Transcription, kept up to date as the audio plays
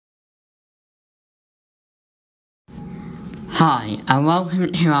Hi, and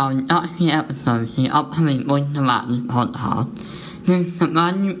welcome to our introductory episode of the upcoming Voice of Atlas podcast. This is a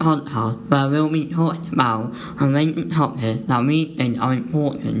brand new podcast where we'll be talking about a range of topics that we think are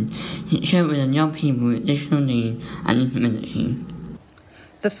important to children and young people with additional needs and disabilities.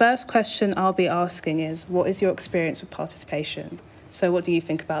 The first question I'll be asking is, what is your experience with participation? So what do you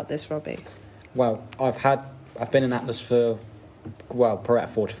think about this, Robbie? Well, I've been in Atlas for, probably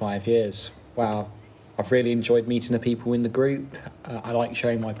 4 to 5 years. I've really enjoyed meeting the people in the group. I like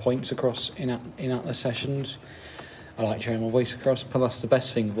sharing my points across in Atlas sessions. I like sharing my voice across. Plus, the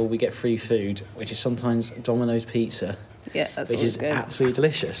best thing of all, we get free food, which is sometimes Domino's pizza. Yeah, that's which is good. Absolutely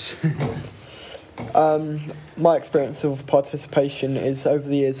delicious. My experience of participation is over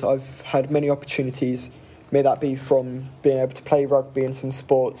the years I've had many opportunities, may that be from being able to play rugby and some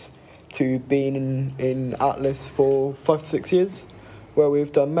sports to being in Atlas for 5 to 6 years, where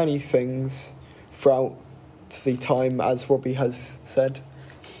we've done many things throughout the time, as Robbie has said.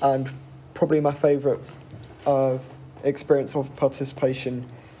 And probably my favourite experience of participation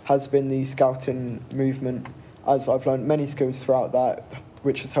has been the scouting movement, as I've learned many skills throughout that,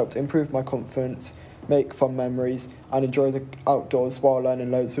 which has helped improve my confidence, make fun memories, and enjoy the outdoors while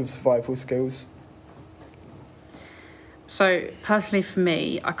learning loads of survival skills. So personally for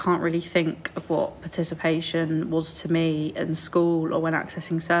me, I can't really think of what participation was to me in school or when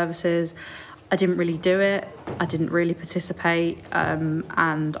accessing services. I didn't really do it. I didn't really participate,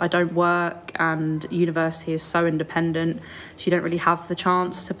 and I don't work, and university is so independent, so you don't really have the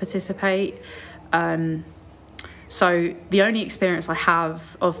chance to participate. So the only experience I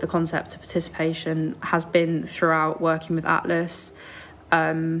have of the concept of participation has been throughout working with Atlas.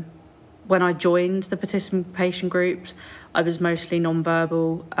 When I joined the participation groups, I was mostly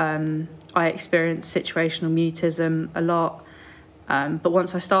non-verbal. I experienced situational mutism a lot. But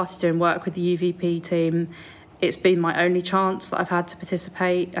once I started doing work with the UVP team, it's been my only chance that I've had to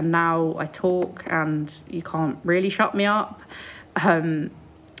participate, and now I talk and you can't really shut me up.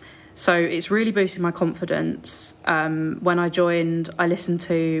 So it's really boosted my confidence. When I joined, I listened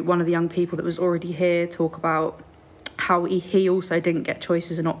to one of the young people that was already here talk about how he also didn't get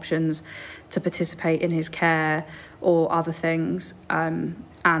choices and options to participate in his care or other things.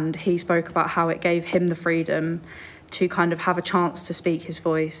 And he spoke about how it gave him the freedom to kind of have a chance to speak his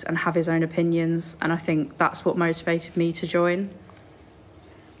voice and have his own opinions. And I think that's what motivated me to join.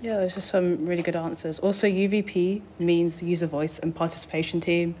 Yeah, those are some really good answers. Also, UVP means user voice and participation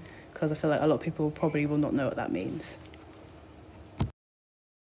team, because I feel like a lot of people probably will not know what that means.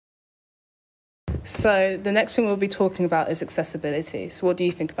 So the next thing we'll be talking about is accessibility. So what do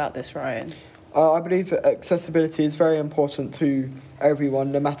you think about this, Ryan? I believe that accessibility is very important to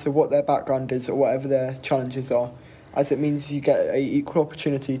everyone, no matter what their background is or whatever their challenges are, as it means you get an equal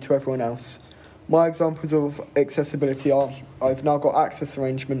opportunity to everyone else. My examples of accessibility are, I've now got access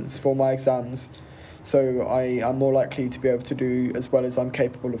arrangements for my exams, so I am more likely to be able to do as well as I'm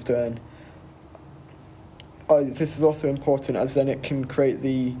capable of doing. This is also important, as then it can create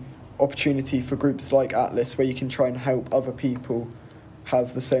the opportunity for groups like Atlas, where you can try and help other people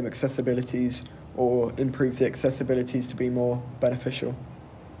have the same accessibilities or improve the accessibilities to be more beneficial.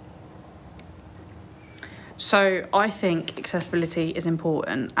 So I think accessibility is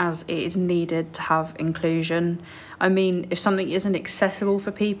important, as it is needed to have inclusion. I mean, if something isn't accessible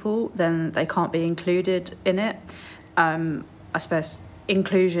for people, then they can't be included in it. I suppose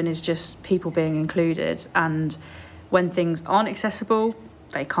inclusion is just people being included, and when things aren't accessible,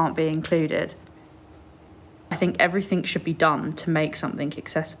 they can't be included. I think everything should be done to make something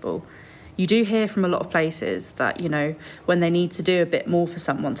accessible. You do hear from a lot of places that, when they need to do a bit more for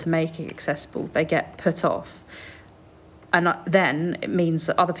someone to make it accessible, they get put off. And then it means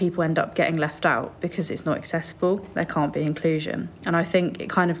that other people end up getting left out because it's not accessible. There can't be inclusion. And I think it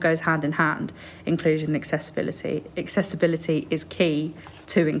kind of goes hand in hand, inclusion and accessibility. Accessibility is key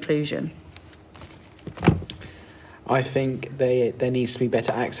to inclusion. I think there needs to be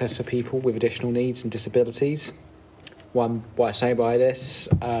better access for people with additional needs and disabilities. What I say by this,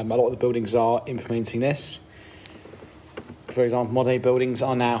 a lot of the buildings are implementing this. For example, modern buildings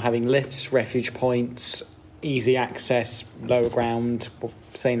are now having lifts, refuge points, easy access, lower ground,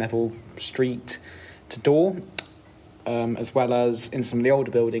 same level street to door, as well as in some of the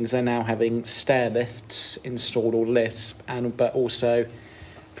older buildings, they're now having stair lifts installed, or lifts, but also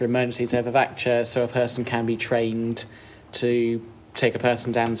for emergencies, they have a vac chair, so a person can be trained to take a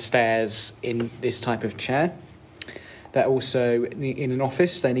person downstairs in this type of chair. That also, in an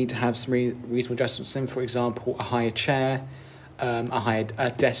office, they need to have some reasonable adjustments in, for example, a higher chair,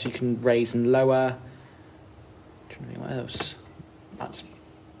 a desk you can raise and lower. What else? That's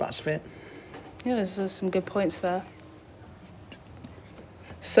it. Yeah, there's some good points there.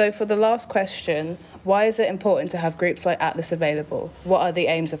 So for the last question, why is it important to have groups like Atlas available? What are the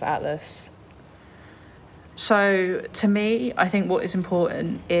aims of Atlas? So to me, I think what is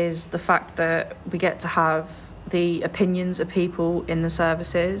important is the fact that we get to have the opinions of people in the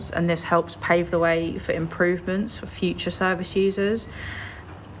services, and this helps pave the way for improvements for future service users.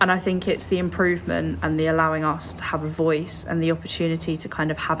 And I think it's the improvement and the allowing us to have a voice and the opportunity to kind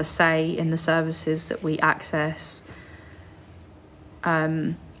of have a say in the services that we access.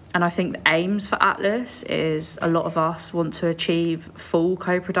 And I think the aims for Atlas is a lot of us want to achieve full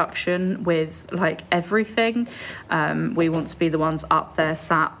co-production with like everything. We want to be the ones up there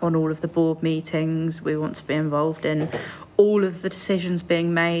sat on all of the board meetings. We want to be involved in all of the decisions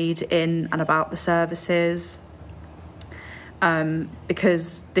being made in and about the services.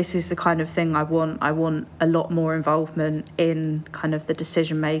 Because this is the kind of thing I want. I want a lot more involvement in kind of the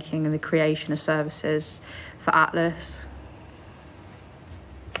decision making and the creation of services for Atlas.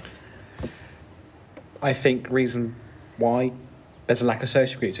 I think reason why there's a lack of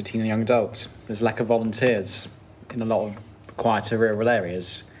social groups for teen and young adults. There's a lack of volunteers in a lot of quieter rural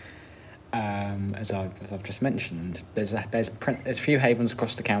areas. As I've just mentioned, there's a few havens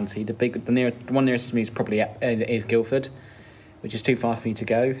across the county. The one nearest to me is probably is Guildford, which is too far for me to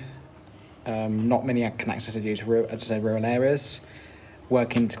go. Not many can access it due to rural areas.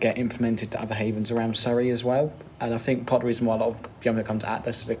 Working to get implemented to other havens around Surrey as well. And I think part of the reason why a lot of young people come to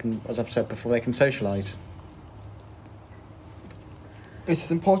Atlas is they can, as I've said before, they can socialise.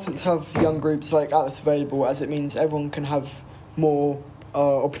 It's important to have young groups like Atlas available, as it means everyone can have more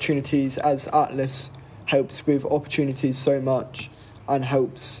opportunities, as Atlas helps with opportunities so much and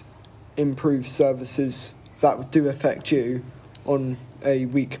helps improve services that do affect you on a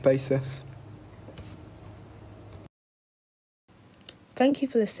week basis. Thank you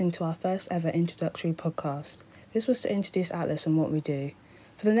for listening to our first ever introductory podcast. This was to introduce Atlas and what we do.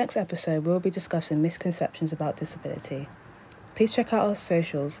 For the next episode, we'll be discussing misconceptions about disability. Please check out our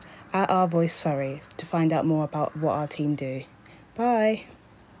socials at Our Voice Surrey to find out more about what our team do. Bye!